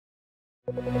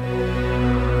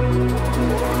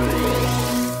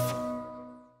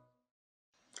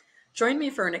Join me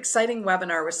for an exciting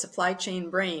webinar with Supply Chain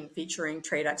Brain featuring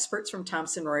trade experts from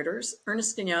Thomson Reuters,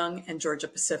 Ernst & Young, and Georgia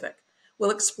Pacific.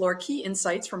 We'll explore key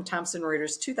insights from Thomson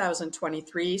Reuters'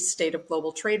 2023 State of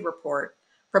Global Trade Report,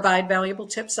 provide valuable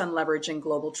tips on leveraging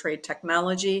global trade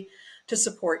technology to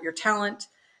support your talent,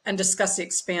 and discuss the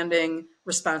expanding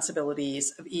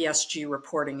responsibilities of ESG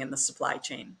reporting in the supply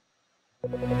chain.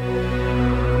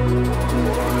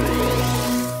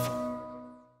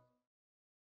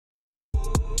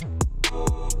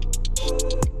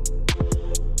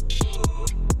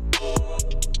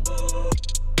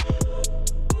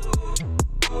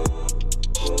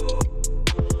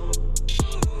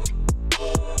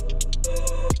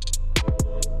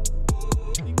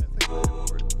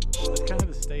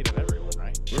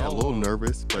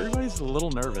 Nervous, but everybody's a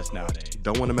little nervous nowadays.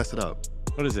 Don't want to mess it up.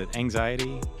 What is it?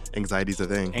 Anxiety? Anxiety's a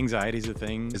thing. Anxiety's a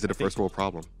thing. Is it a first world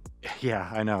problem? Yeah,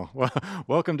 I know. Well,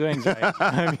 welcome to Anxiety.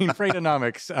 I mean,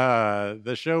 Freightonomics,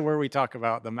 the show where we talk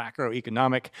about the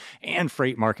macroeconomic and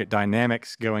freight market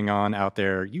dynamics going on out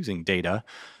there using data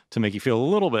to make you feel a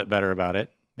little bit better about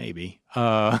it. Maybe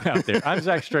out there. I'm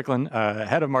Zach Strickland,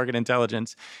 head of market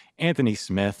intelligence. Anthony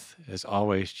Smith, as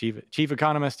always, chief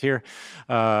economist here.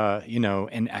 We're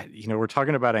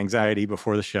talking about anxiety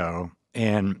before the show,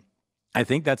 and I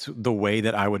think that's the way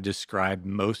that I would describe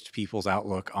most people's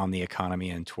outlook on the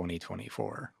economy in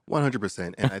 2024.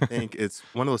 100%, and I think it's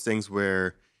one of those things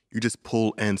where you just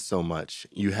pull in so much.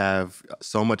 You have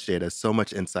so much data, so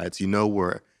much insights. You know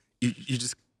where you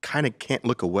just kind of can't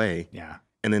look away. Yeah.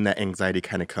 And then that anxiety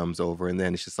kind of comes over. And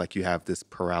then it's just like you have this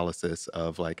paralysis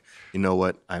of like, you know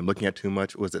what, I'm looking at too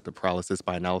much. Was it the paralysis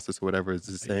by analysis or whatever is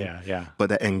this saying? Yeah. But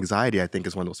that anxiety, I think,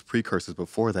 is one of those precursors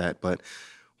before that. But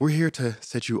we're here to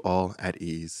set you all at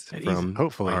ease.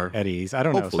 Hopefully at ease. I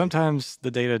don't know. Sometimes the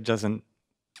data doesn't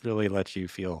really let you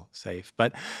feel safe.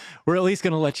 But we're at least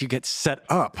going to let you get set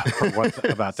up for what's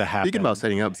about to happen. Speaking about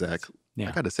setting up, Zach, I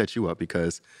got to set you up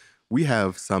because we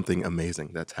have something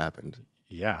amazing that's happened.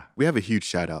 Yeah. We have a huge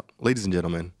shout out. Ladies and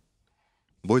gentlemen,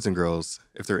 boys and girls,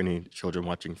 if there are any children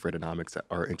watching Freightonomics that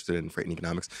are interested in freight and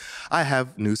economics, I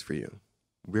have news for you.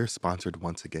 We're sponsored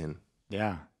once again.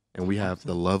 Yeah. And we have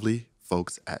the lovely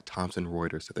folks at Thomson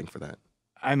Reuters to thank for that.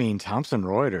 I mean, Thomson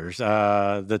Reuters,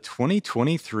 the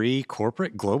 2023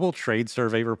 Corporate Global Trade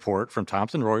Survey report from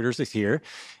Thomson Reuters is here,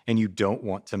 and you don't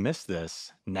want to miss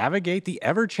this. Navigate the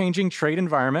ever-changing trade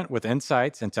environment with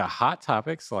insights into hot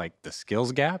topics like the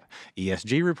skills gap,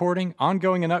 ESG reporting,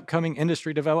 ongoing and upcoming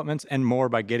industry developments, and more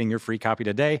by getting your free copy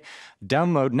today.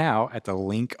 Download now at the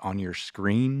link on your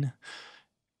screen.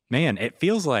 Man, it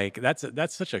feels like that's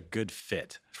such a good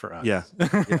fit for us. Yeah.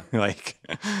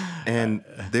 And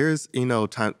there's,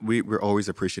 time we're always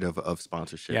appreciative of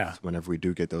sponsorships whenever we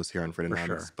do get those here on Freightonomics.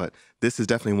 Sure. But this is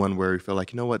definitely one where we feel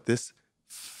like, you know what, this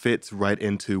fits right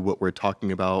into what we're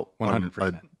talking about 100%.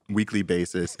 On a weekly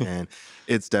basis. And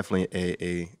it's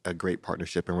definitely a great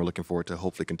partnership. And we're looking forward to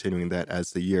hopefully continuing that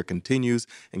as the year continues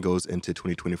and goes into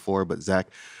 2024. But Zach,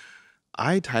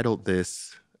 I titled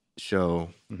this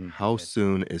show, How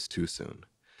Soon is Too Soon?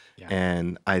 Yeah.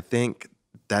 And I think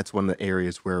that's one of the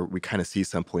areas where we kind of see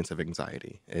some points of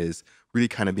anxiety is really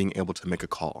kind of being able to make a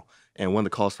call. And one of the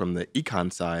calls from the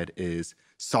econ side is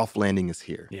soft landing is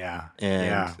here. Yeah.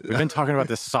 And we've been talking about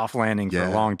this soft landing for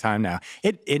a long time now.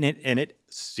 It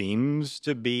seems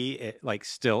to be like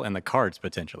still in the cards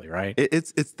potentially, right?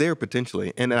 It's there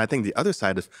potentially. And I think the other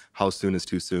side of how soon is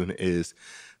too soon is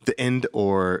the end,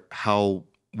 or how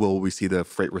will we see the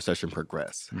freight recession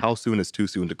progress? How soon is too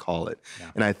soon to call it?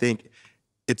 Yeah. And I think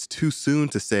it's too soon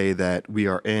to say that we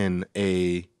are in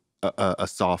a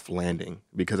soft landing,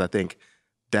 because I think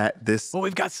that well,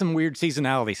 we've got some weird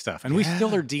seasonality stuff, and we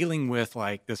still are dealing with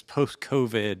like this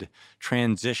post-COVID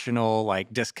transitional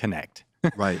like disconnect.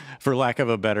 Right. For lack of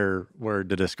a better word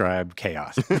to describe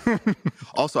chaos.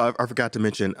 Also, I forgot to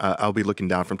mention, I'll be looking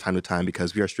down from time to time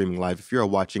because we are streaming live. If you're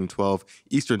watching 12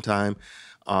 Eastern time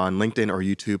on LinkedIn or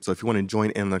YouTube, so if you want to join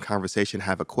in on the conversation,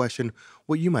 have a question,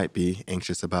 what you might be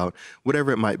anxious about,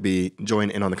 whatever it might be,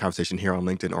 join in on the conversation here on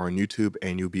LinkedIn or on YouTube,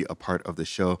 and you'll be a part of the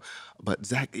show. But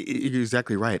Zach, you're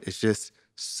exactly right. It's just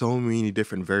so many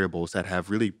different variables that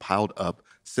have really piled up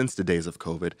since the days of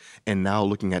COVID. And now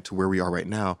looking at to where we are right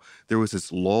now, there was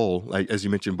this lull, like as you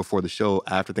mentioned before the show,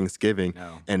 after Thanksgiving,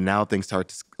 and now things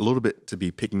start a little bit to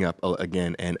be picking up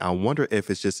again. And I wonder if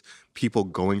it's just people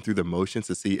going through the motions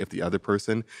to see if the other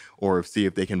person, or see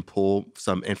if they can pull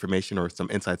some information or some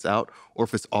insights out, or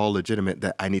if it's all legitimate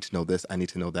that I need to know this, I need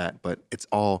to know that. But it's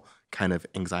all kind of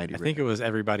anxiety. I think it was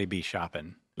everybody be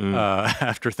shopping.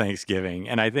 after Thanksgiving.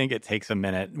 And I think it takes a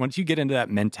minute. Once you get into that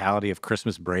mentality of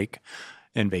Christmas break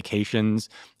and vacations,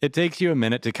 it takes you a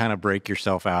minute to kind of break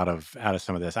yourself out of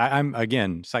some of this. I'm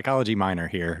again, psychology minor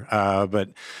here, but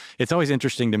it's always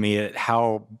interesting to me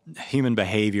how human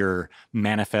behavior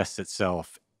manifests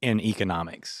itself in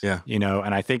economics. Yeah.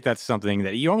 And I think that's something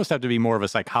that you almost have to be more of a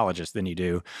psychologist than you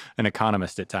do an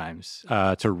economist at times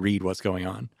to read what's going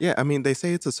on. Yeah, I mean, they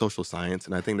say it's a social science,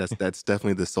 and I think that's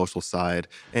definitely the social side.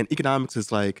 And economics is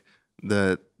like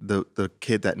the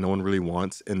kid that no one really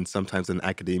wants, and sometimes in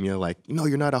academia, like,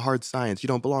 you're not a hard science, you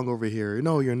don't belong over here,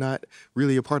 you're not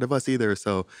really a part of us either.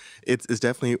 So it's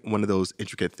definitely one of those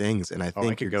intricate things, and I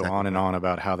think I could go on and on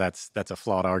about how that's a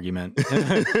flawed argument,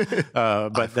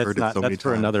 but that's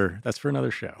for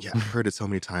another show. Yeah, I've heard it so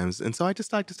many times, and so I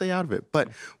just like to stay out of it. But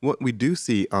what we do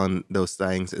see on those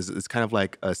things is it's kind of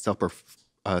like a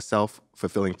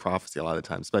self-fulfilling prophecy a lot of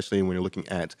times, especially when you're looking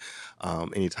at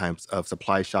any types of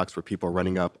supply shocks where people are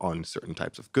running up on certain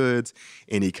types of goods,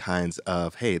 any kinds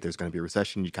of, hey, there's going to be a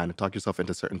recession. You kind of talk yourself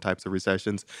into certain types of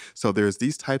recessions. So there's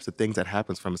these types of things that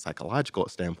happens from a psychological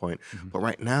standpoint. Mm-hmm. But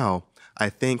right now, I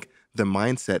think the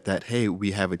mindset that, hey,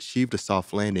 we have achieved a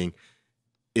soft landing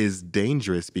is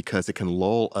dangerous because it can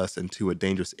lull us into a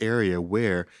dangerous area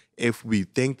where if we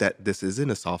think that this isn't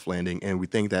a soft landing and we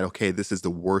think that, okay, this is the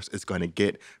worst it's going to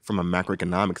get from a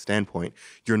macroeconomic standpoint,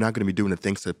 you're not going to be doing the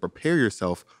things to prepare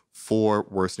yourself for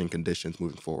worsening conditions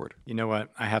moving forward. You know what?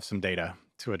 I have some data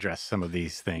to address some of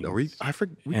these things. No, we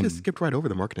just skipped right over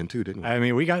the marketing too, didn't we? I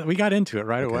mean, we got into it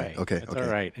right away. Okay. That's all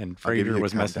right. And Fraser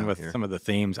was messing with some of the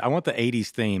themes. I want the 80s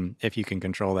theme, if you can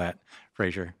control that,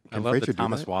 Fraser. I love the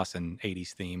Thomas Wasson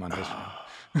 80s theme on his show.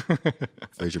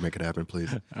 Fraser, make it happen,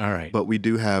 please. All right. But we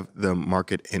do have the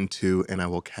market in 2, and I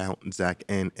will count Zach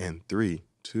in 3,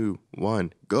 2,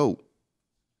 1, go.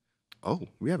 Oh,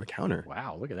 we have a counter.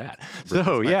 Wow, look at that.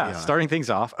 So yeah, starting things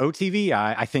off,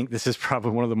 OTVI, I think this is probably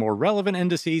one of the more relevant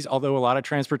indices, although a lot of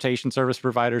transportation service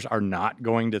providers are not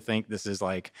going to think this is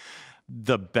like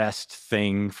the best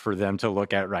thing for them to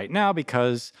look at right now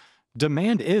because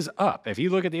demand is up. If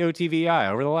you look at the OTVI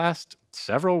over the last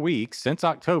several weeks, since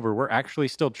October, we're actually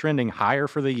still trending higher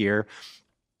for the year,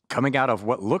 coming out of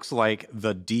what looks like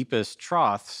the deepest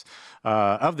troughs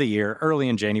of the year, early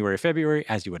in January, February,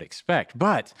 as you would expect.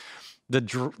 But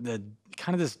the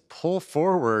kind of this pull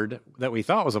forward that we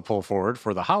thought was a pull forward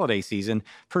for the holiday season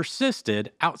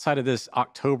persisted outside of this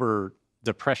October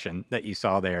depression that you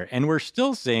saw there. And we're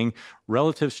still seeing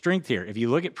relative strength here. If you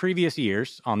look at previous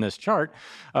years on this chart,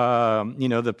 the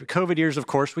COVID years, of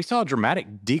course, we saw a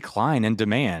dramatic decline in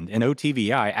demand in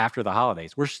OTVI after the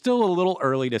holidays. We're still a little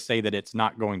early to say that it's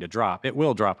not going to drop. It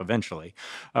will drop eventually.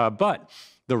 But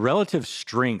the relative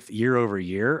strength year over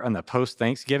year on the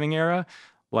post-Thanksgiving era,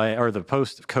 or the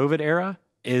post-COVID era,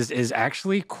 is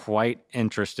actually quite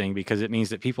interesting because it means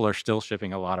that people are still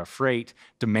shipping a lot of freight.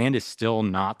 Demand is still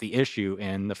not the issue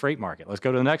in the freight market. Let's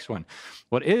go to the next one.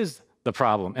 What is the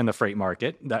problem in the freight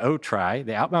market? The OTRI,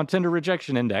 the Outbound Tender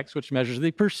Rejection Index, which measures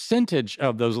the percentage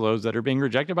of those loads that are being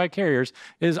rejected by carriers,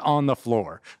 is on the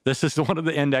floor. This is one of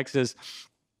the indexes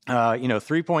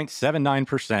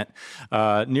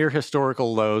 3.79%, near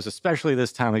historical lows, especially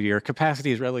this time of year.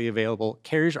 Capacity is readily available.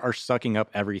 Carriers are sucking up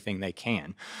everything they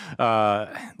can.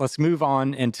 Let's move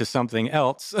on into something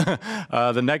else.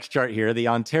 The next chart here, the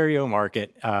Ontario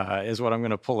market, is what I'm going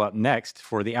to pull up next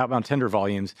for the outbound tender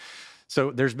volumes.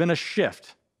 So there's been a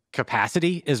shift.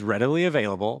 Capacity is readily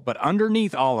available, but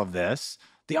underneath all of this,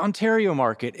 the Ontario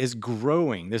market is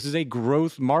growing. This is a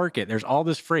growth market. There's all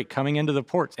this freight coming into the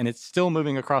ports, and it's still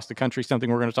moving across the country, something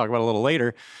we're going to talk about a little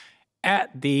later.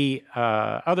 At the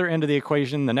other end of the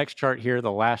equation, the next chart here,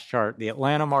 the last chart, the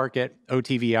Atlanta market,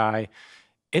 OTVI,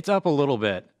 it's up a little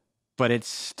bit, but it's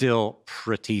still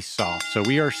pretty soft. So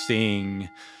we are seeing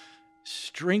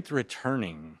strength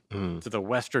returning to the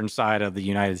western side of the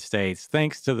United States,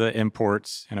 thanks to the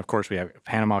imports. And of course, we have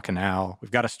Panama Canal.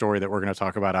 We've got a story that we're going to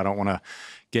talk about. I don't want to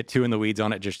get too in the weeds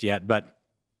on it just yet, but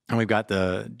we've got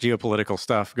the geopolitical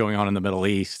stuff going on in the Middle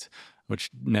East, which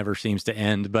never seems to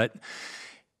end. But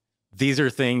these are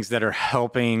things that are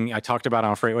helping. I talked about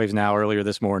on FreightWaves Now earlier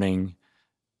this morning,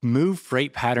 move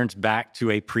freight patterns back to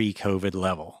a pre-COVID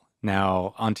level.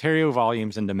 Now, Ontario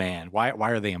volumes and demand, why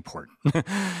are they important?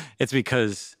 It's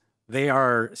because they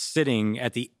are sitting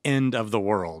at the end of the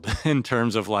world in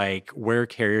terms of like where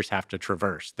carriers have to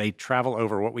traverse. They travel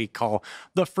over what we call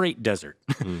the freight desert,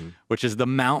 which is the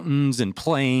mountains and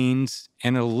plains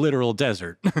and a literal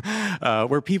desert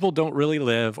where people don't really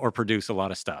live or produce a lot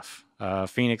of stuff.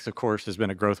 Phoenix, of course, has been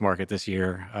a growth market this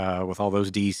year with all those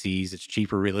DCs. It's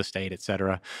cheaper real estate, et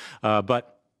cetera.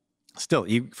 But still,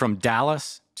 from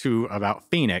Dallas to about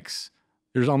Phoenix,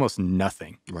 there's almost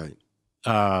nothing. Right.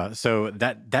 So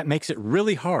that makes it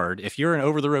really hard if you're an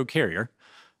over-the-road carrier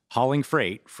hauling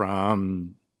freight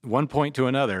from one point to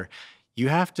another. You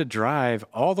have to drive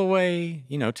all the way,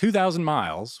 2,000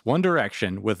 miles, one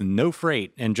direction with no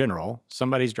freight in general.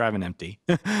 Somebody's driving empty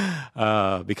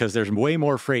because there's way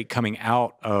more freight coming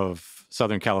out of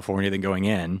Southern California than going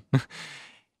in.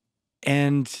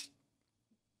 And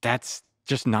that's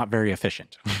just not very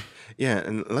efficient. Yeah,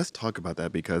 and let's talk about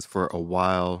that because for a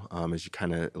while, as you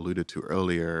kind of alluded to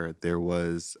earlier, there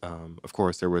was, of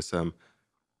course, there was some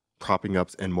propping up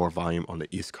and more volume on the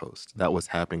East Coast. That was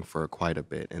happening for quite a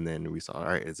bit. And then we saw, all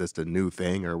right, is this the new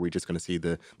thing? Or are we just going to see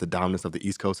the dominance of the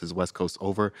East Coast as West Coast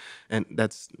over? And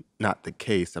that's not the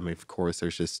case. I mean, of course,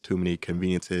 there's just too many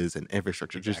conveniences and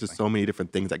infrastructure. Exactly. There's just so many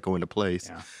different things that go into place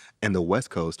Yeah. in the West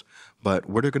Coast. But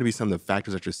what are going to be some of the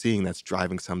factors that you're seeing that's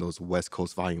driving some of those West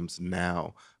Coast volumes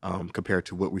now compared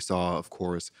to what we saw? Of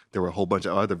course, there were a whole bunch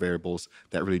of other variables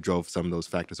that really drove some of those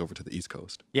factors over to the East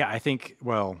Coast. Yeah, I think,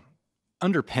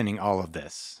 underpinning all of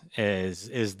this is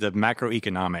the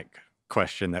macroeconomic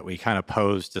question that we kind of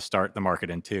posed to start the market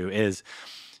into is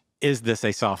this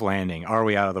a soft landing? Are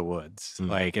we out of the woods,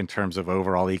 like in terms of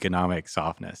overall economic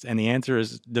softness? And the answer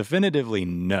is definitively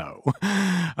no,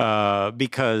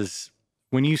 because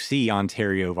when you see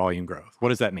Ontario volume growth, what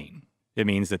does that mean? It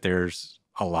means that there's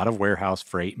a lot of warehouse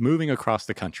freight moving across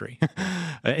the country.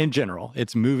 In general,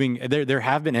 it's moving. There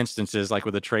have been instances like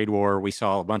with the trade war, we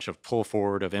saw a bunch of pull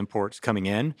forward of imports coming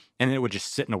in and it would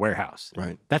just sit in a warehouse.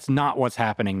 Right. That's not what's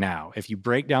happening now. If you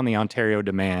break down the Ontario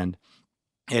demand,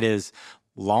 it is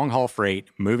long haul freight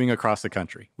moving across the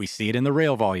country. We see it in the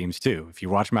rail volumes too. If you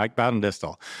watch Mike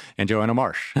Bowden-Distel and Joanna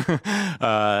Marsh,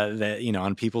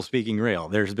 on People Speaking Rail,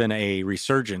 there's been a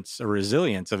resurgence, a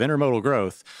resilience of intermodal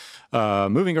growth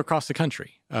moving across the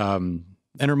country.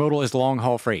 Intermodal is long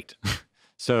haul freight.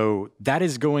 So that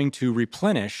is going to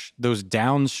replenish those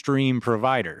downstream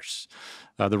providers,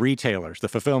 the retailers, the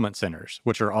fulfillment centers,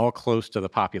 which are all close to the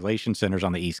population centers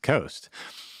on the East Coast.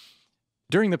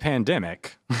 During the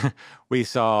pandemic, we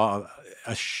saw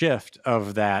a shift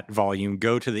of that volume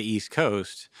go to the East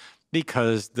Coast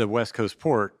because the West Coast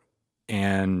port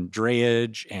and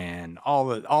drayage and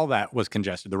all that was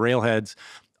congested. The railheads,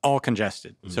 all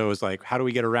congested. So it was like, how do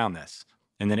we get around this?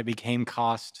 And then it became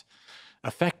cost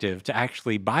effective to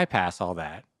actually bypass all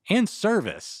that and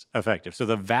service effective. So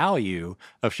the value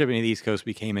of shipping to the East Coast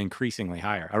became increasingly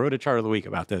higher. I wrote a chart of the week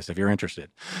about this if you're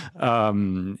interested.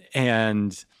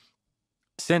 And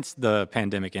since the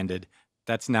pandemic ended,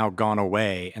 that's now gone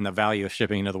away and the value of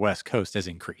shipping to the West Coast has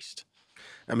increased.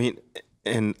 I mean,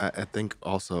 and I think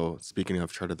also, speaking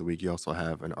of chart of the week, you also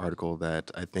have an article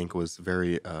that I think was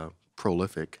very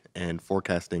prolific and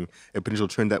forecasting a potential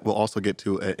trend that we'll also get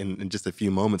to in just a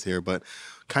few moments here, but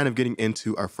kind of getting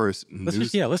into our first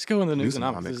news. Let's go into the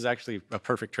Newsonomics. This is actually a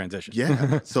perfect transition.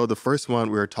 Yeah. So the first one,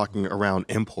 we were talking around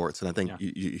imports, and I think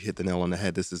you hit the nail on the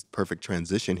head. This is perfect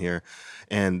transition here.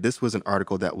 And this was an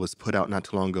article that was put out not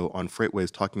too long ago on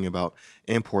FreightWaves talking about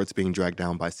imports being dragged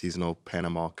down by seasonal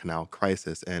Panama Canal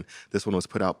crisis. And this one was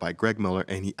put out by Greg Miller,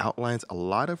 and he outlines a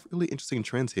lot of really interesting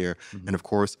trends here. And of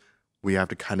course, we have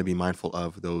to kind of be mindful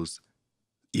of those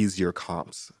easier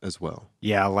comps as well.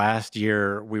 Yeah, last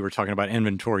year we were talking about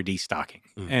inventory destocking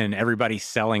and everybody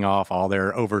selling off all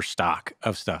their overstock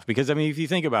of stuff. Because, I mean, if you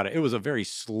think about it, it was a very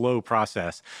slow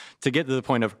process to get to the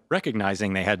point of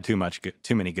recognizing they had too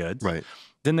many goods. Right.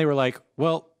 Then they were like,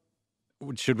 well,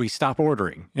 should we stop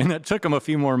ordering? And it took them a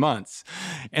few more months.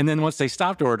 And then once they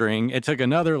stopped ordering, it took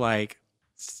another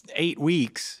 8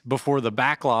 weeks before the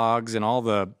backlogs and all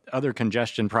the other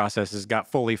congestion processes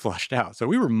got fully flushed out. So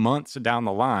we were months down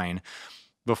the line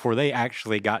before they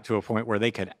actually got to a point where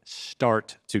they could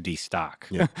start to destock.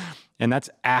 Yeah. And that's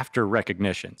after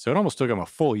recognition. So it almost took them a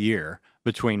full year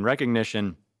between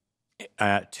recognition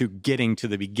to getting to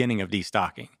the beginning of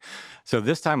destocking. So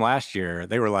this time last year,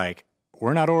 they were like,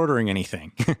 we're not ordering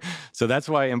anything. So that's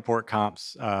why import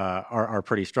comps are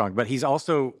pretty strong. But he's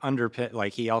also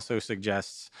he also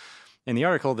suggests in the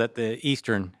article that the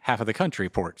eastern half of the country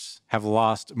ports have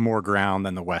lost more ground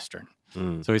than the western.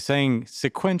 So he's saying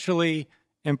sequentially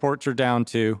imports are down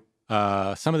too.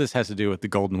 Some of this has to do with the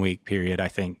Golden Week period, I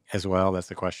think, as well. That's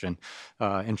the question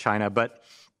in China. But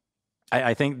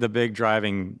I think the big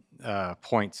driving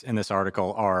points in this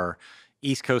article are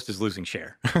East Coast is losing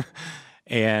share.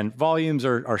 And volumes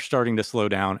are starting to slow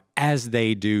down as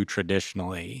they do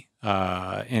traditionally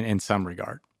in some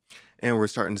regard. And we're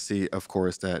starting to see, of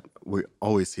course, that we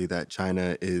always see that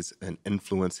China is an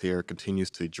influence here, continues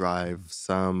to drive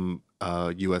some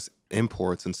U.S.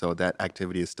 imports. And so that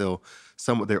activity is still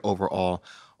somewhat there overall.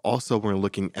 Also, when we're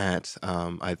looking at,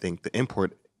 I think, the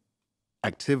import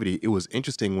activity, it was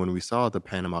interesting when we saw the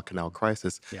Panama Canal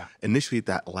crisis. Yeah. Initially,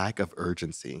 that lack of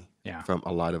urgency Yeah. from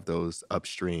a lot of those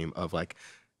upstream of like,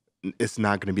 it's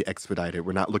not going to be expedited.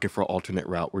 We're not looking for an alternate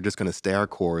route. We're just going to stay our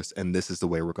course, and this is the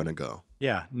way we're going to go.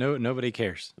 Yeah, nobody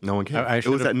cares. No one cares. I It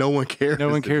was that no one cares. No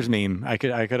one cares meme. I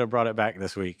could have brought it back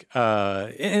this week.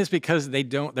 And it's because they're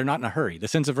not in a hurry. The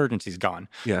sense of urgency is gone.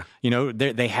 Yeah. You know,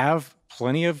 they have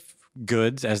plenty of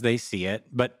goods as they see it,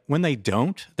 but when they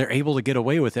don't, they're able to get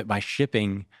away with it by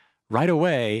shipping right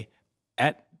away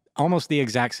at almost the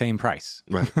exact same price.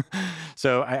 Right.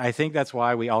 So I think that's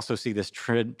why we also see this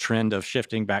trend of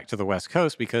shifting back to the West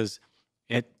Coast, because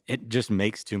it just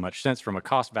makes too much sense from a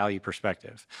cost value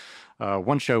perspective.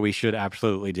 One show we should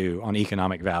absolutely do on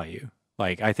economic value.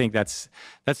 Like, I think that's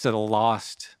a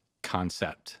lost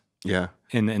concept. Yeah.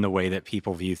 In the way that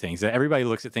people view things. That everybody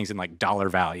looks at things in like dollar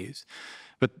values,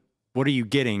 but what are you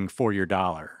getting for your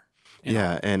dollar?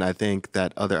 Yeah, and I think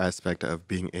that other aspect of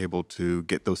being able to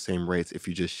get those same rates if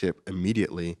you just ship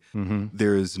immediately,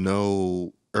 there is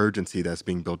no urgency that's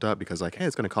being built up because like, hey,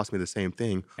 it's going to cost me the same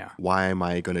thing. Yeah. Why am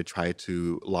I going to try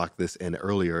to lock this in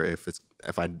earlier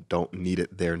if I don't need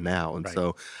it there now? And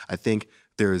so I think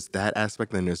there's that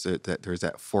aspect, and there's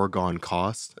that foregone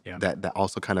cost that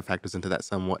also kind of factors into that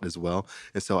somewhat as well.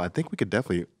 And so I think we could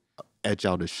definitely edge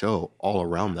out a show all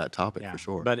around that topic for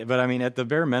sure. But I mean, at the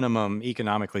bare minimum,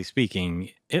 economically speaking,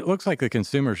 it looks like the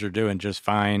consumers are doing just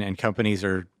fine, and companies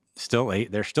are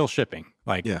they're still shipping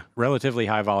like relatively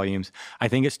high volumes. I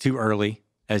think it's too early,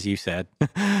 as you said,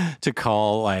 to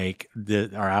call like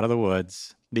are out of the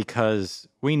woods, because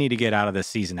we need to get out of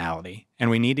this seasonality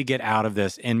and we need to get out of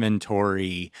this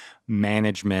inventory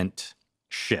management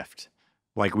shift.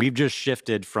 Like, we've just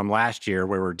shifted from last year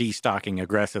where we're destocking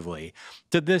aggressively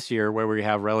to this year where we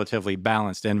have relatively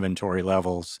balanced inventory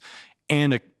levels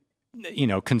and,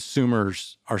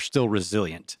 consumers are still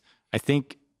resilient. I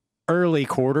think early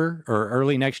quarter or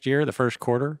early next year, the first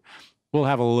quarter, we'll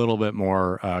have a little bit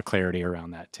more clarity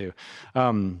around that too.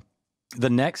 The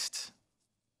next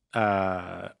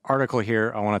article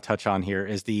here I want to touch on here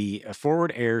is the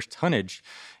Forward Air's tonnage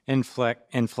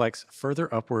inflects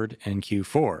further upward in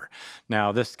Q4.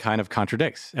 Now, this kind of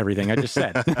contradicts everything I just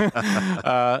said,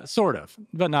 sort of,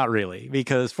 but not really,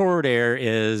 because Forward Air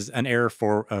is an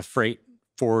freight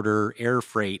forwarder, air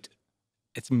freight.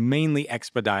 It's mainly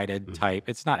expedited type.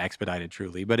 It's not expedited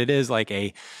truly, but it is like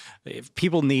if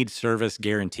people need service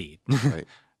guaranteed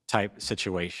type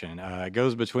situation. It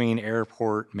goes between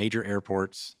major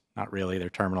airports. Not really, they're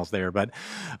terminals there, but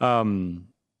and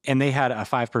they had a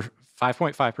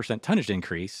 5.5% tonnage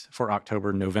increase for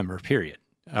October-November period.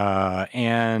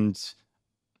 And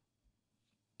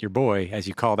your boy, as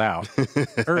you called out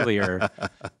earlier,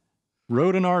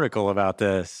 wrote an article about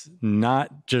this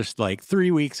not just like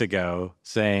 3 weeks ago,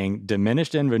 saying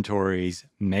diminished inventories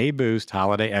may boost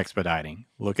holiday expediting.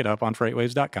 Look it up on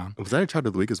FreightWaves.com. Was that a chart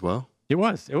of the week as well? It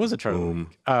was a chart of the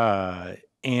week.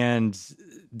 And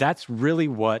that's really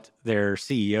what their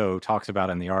CEO talks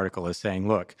about in the article, is saying,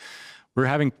 look, we're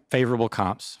having favorable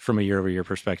comps from a year-over-year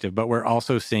perspective, but we're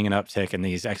also seeing an uptick in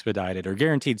these expedited or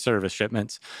guaranteed service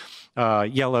shipments.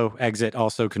 Yellow Exit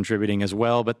also contributing as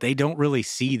well, but they don't really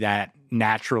see that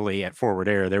naturally at Forward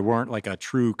Air. There weren't like a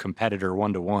true competitor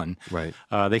one-to-one. Right.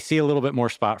 They see a little bit more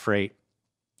spot freight,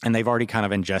 and they've already kind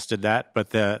of ingested that. But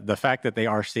the fact that they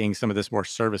are seeing some of this more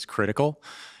service critical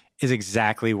is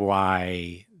exactly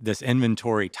why this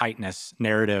inventory tightness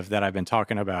narrative that I've been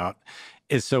talking about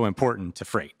is so important to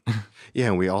freight. Yeah,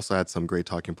 and we also had some great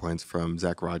talking points from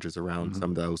Zach Rogers around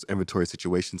some of those inventory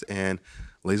situations. And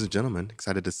ladies and gentlemen,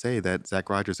 excited to say that Zach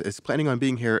Rogers is planning on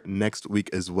being here next week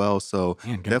as well. So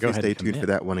definitely stay tuned for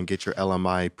that one and get your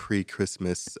LMI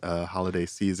pre-Christmas holiday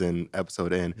season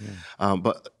episode in. Yeah.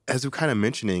 But as we're kind of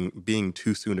mentioning, being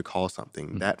too soon to call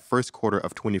something, that first quarter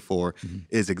of 24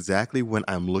 is exactly when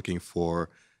I'm looking for,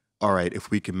 all right,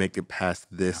 if we can make it past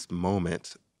this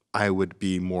moment, I would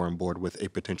be more on board with a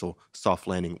potential soft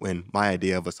landing, when my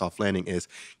idea of a soft landing is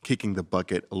kicking the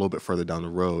bucket a little bit further down the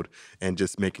road and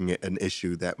just making it an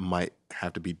issue that might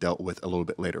have to be dealt with a little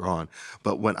bit later on.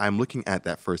 But when I'm looking at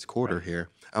that first quarter here,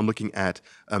 I'm looking at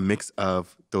a mix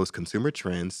of those consumer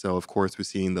trends. So, of course, we're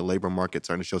seeing the labor market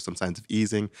starting to show some signs of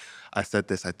easing. I said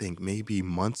this, I think, maybe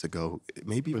months ago,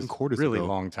 maybe even quarters ago. Really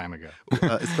long time ago.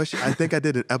 Especially, I think I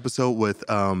did an episode with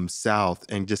South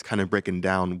and just kind of breaking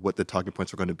down what the talking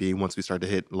points were going to be once we start to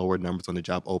hit lower numbers on the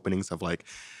job openings of like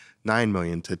 9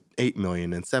 million to 8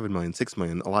 million and 7 million, 6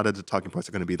 million, a lot of the talking points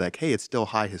are going to be like, hey, it's still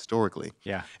high historically.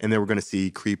 Yeah. And then we're going to see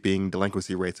creeping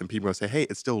delinquency rates, and people are going to say, hey,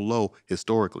 it's still low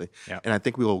historically. Yep. And I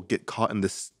think we will get caught in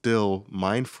this still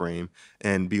mind frame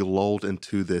and be lulled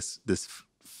into this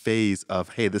phase of,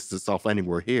 hey, this is a soft landing,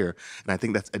 we're here. And I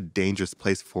think that's a dangerous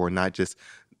place for not just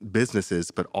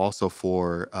businesses, but also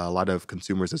for a lot of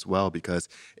consumers as well, because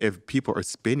if people are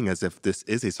spending as if this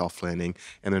is a soft landing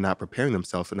and they're not preparing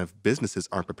themselves, and if businesses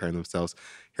aren't preparing themselves,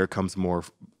 here comes more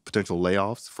potential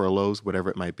layoffs, furloughs,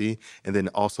 whatever it might be, and then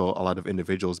also a lot of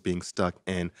individuals being stuck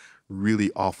in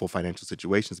really awful financial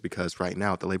situations, because right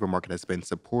now the labor market has been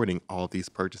supporting all of these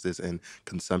purchases and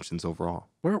consumptions overall.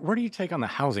 Where do you take on the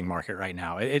housing market right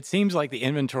now? It seems like the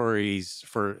inventories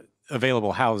for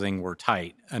available housing were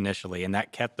tight initially, and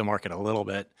that kept the market a little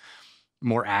bit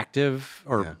more active,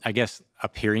 or I guess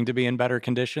appearing to be in better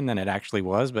condition than it actually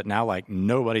was. But now, like,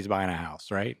 nobody's buying a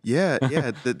house, right? Yeah.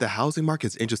 The housing market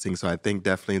is interesting. So I think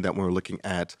definitely that when we're looking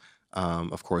at,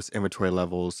 of course, inventory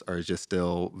levels are just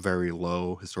still very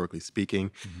low, historically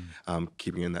speaking,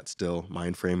 keeping in that still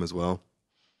mind frame as well.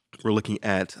 We're looking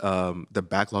at the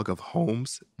backlog of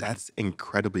homes. That's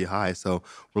incredibly high. So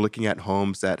we're looking at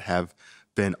homes that have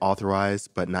been authorized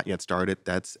but not yet started.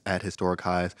 That's at historic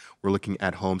highs. We're looking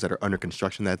at homes that are under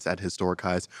construction. That's at historic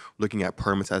highs. We're looking at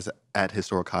permits as at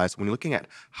historic highs. When you're looking at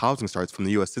housing starts from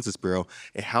the U.S. Census Bureau,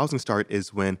 a housing start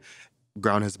is when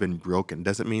ground has been broken.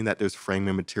 Doesn't mean that there's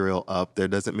framing material up. There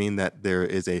doesn't mean that there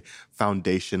is a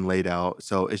foundation laid out.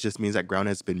 So it just means that ground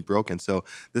has been broken. So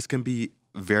this can be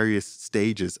various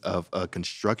stages of a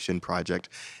construction project.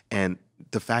 And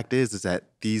the fact is that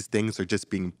these things are just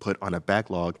being put on a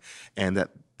backlog, and that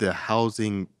the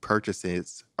housing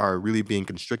purchases are really being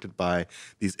constricted by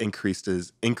these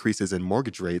increases in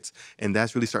mortgage rates, and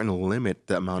that's really starting to limit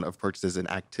the amount of purchases and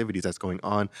activities that's going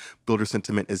on. Builder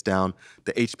sentiment is down.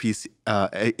 The HPSI,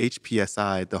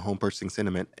 the Home Purchasing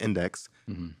Sentiment Index,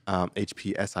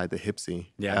 HPSI, the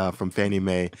HPSI from Fannie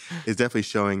Mae, is definitely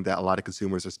showing that a lot of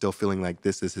consumers are still feeling like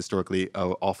this is historically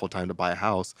an awful time to buy a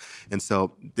house. And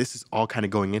so this is all kind of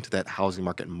going into that housing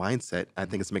market mindset. I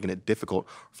think it's making it difficult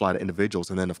for a lot of individuals.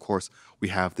 And then, of course, we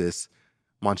have this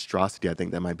monstrosity, I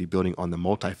think, that might be building on the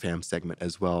multifam segment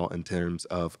as well in terms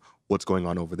of what's going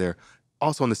on over there.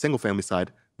 Also on the single family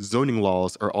side, zoning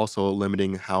laws are also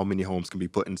limiting how many homes can be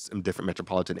put in some different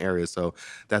metropolitan areas. So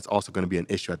that's also going to be an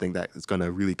issue. I think that is going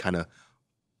to really kind of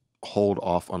hold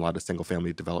off on a lot of single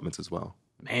family developments as well.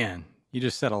 Man, you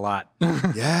just said a lot.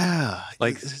 Yeah.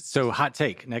 So hot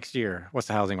take next year, what's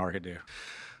the housing market do?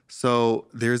 So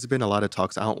there's been a lot of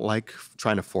talks. I don't like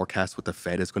trying to forecast what the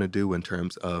Fed is going to do in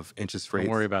terms of interest rates.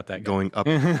 Don't worry about that, going up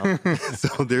and down.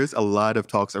 So there's a lot of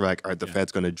talks are like, all right, the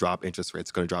Fed's going to drop interest rates,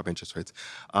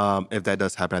 If that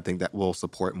does happen, I think that will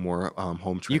support more home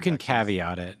transactions. You can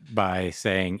caveat it by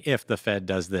saying, if the Fed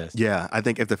does this. Yeah, I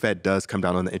think if the Fed does come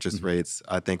down on the interest rates,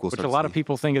 I think we'll start Which a lot of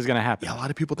people think is going to happen. Yeah, a lot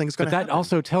of people think it's going to happen. But that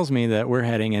also tells me that we're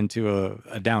heading into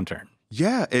a downturn.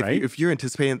 Yeah, if you're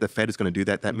anticipating that the Fed is going to do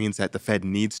that, that means that the Fed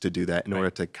needs to do that in order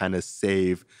to kind of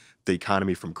save the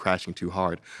economy from crashing too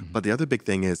hard. But the other big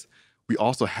thing is we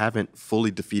also haven't fully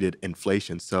defeated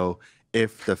inflation. So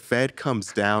if the Fed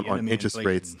comes down on interest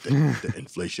rates, the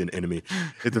inflation enemy,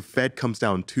 if the Fed comes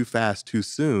down too fast, too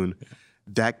soon,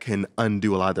 that can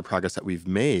undo a lot of the progress that we've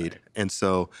made. And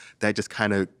so that just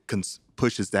kind of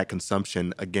pushes that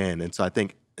consumption again. And so I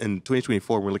think in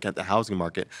 2024, when we look at the housing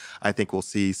market, I think we'll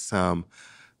see some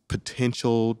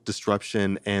potential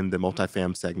disruption in the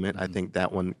multifam segment. I think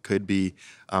that one could be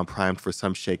primed for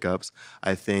some shakeups.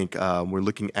 I think we're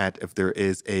looking at if there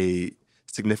is a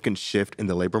significant shift in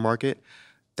the labor market,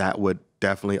 that would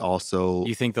definitely also...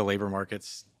 You think the labor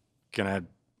market's going to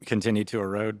continue to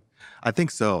erode? I think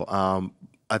so.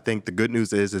 I think the good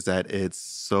news is that it's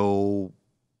so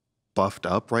buffed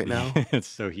up right now. It's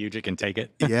so huge it can take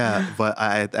it. Yeah, but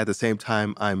at the same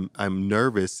time, I'm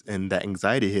nervous, and that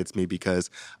anxiety hits me because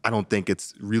I don't think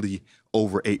it's really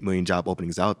over 8 million job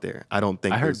openings out there. I don't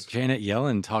think I heard Janet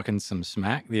Yellen talking some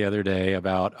smack the other day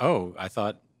about, I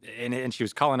thought, and she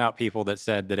was calling out people that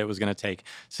said that it was going to take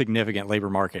significant labor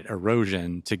market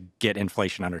erosion to get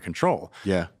inflation under control.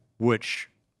 Yeah. Which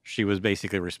she was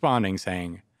basically responding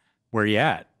saying, where you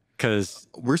at? Because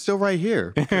we're still right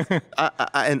here.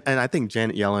 And I think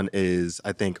Janet Yellen is,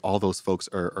 I think all those folks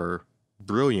are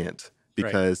brilliant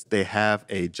because they have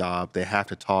a job. They have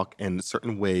to talk in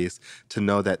certain ways to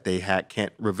know that they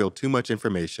can't reveal too much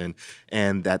information,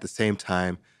 and at the same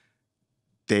time,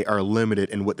 they are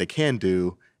limited in what they can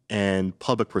do. and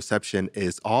public perception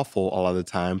is awful a lot of the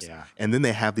times. Yeah. And then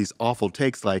they have these awful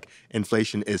takes like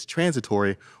inflation is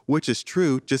transitory, which is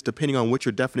true, just depending on what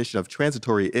your definition of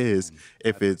transitory is,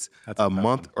 if it's a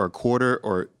month or a quarter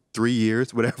or 3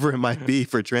 years, whatever it might be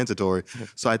for transitory.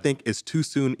 So I think it's too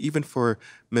soon, even for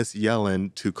Ms.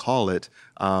 Yellen to call it.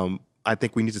 I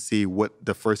think we need to see what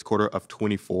the first quarter of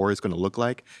 24 is going to look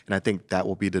like. And I think that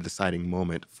will be the deciding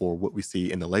moment for what we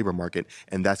see in the labor market.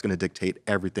 And that's going to dictate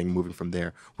everything moving from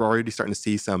there. We're already starting to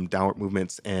see some downward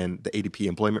movements in the ADP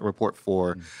employment report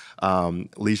for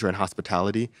leisure and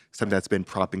hospitality, something that's been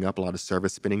propping up a lot of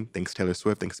service spending. Thanks Taylor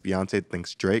Swift, thanks Beyonce,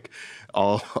 thanks Drake,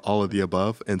 all of the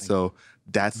above. And so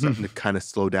that's something to kind of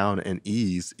slow down and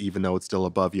ease, even though it's still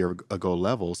above year ago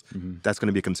levels. That's going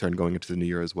to be a concern going into the new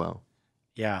year as well.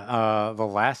 Yeah, the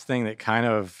last thing that kind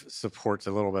of supports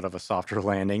a little bit of a softer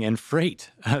landing and freight,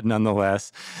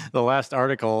 nonetheless, the last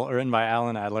article written by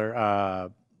Alan Adler,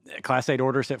 Class 8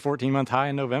 orders hit 14-month high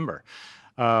in November.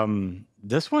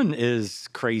 This one is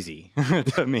crazy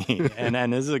to me,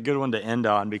 and this is a good one to end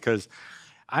on because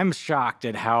I'm shocked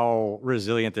at how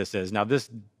resilient this is. Now, this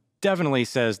definitely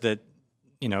says that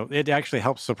it actually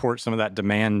helps support some of that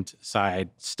demand side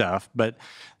stuff, but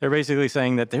they're basically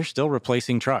saying that they're still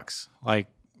replacing trucks. Like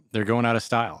they're going out of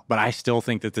style. But I still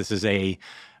think that this is a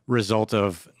result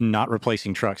of not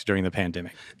replacing trucks during the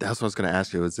pandemic. That's what I was going to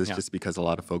ask you. Is this just because a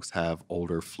lot of folks have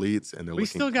older fleets and we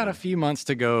still got a few months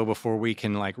to go before we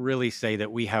can really say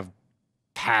that we have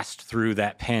passed through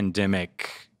that pandemic.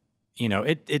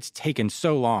 It's taken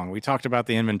so long. We talked about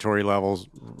the inventory levels,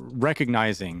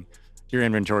 recognizing your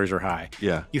inventories are high.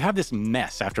 Yeah. You have this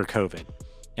mess after COVID,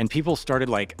 and people started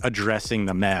addressing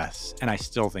the mess, and I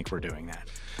still think we're doing that.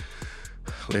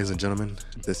 Ladies and gentlemen,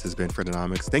 this has been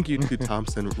Freightonomics. Thank you to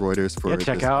Thomson Reuters for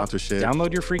check this out, sponsorship.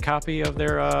 Download your free copy of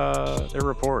their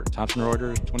report, Thomson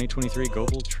Reuters 2023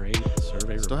 Global Trade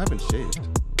Survey. Still haven't shaved.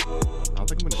 I don't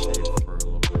think I'm going to shave for a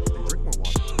little bit. Drink more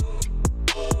water.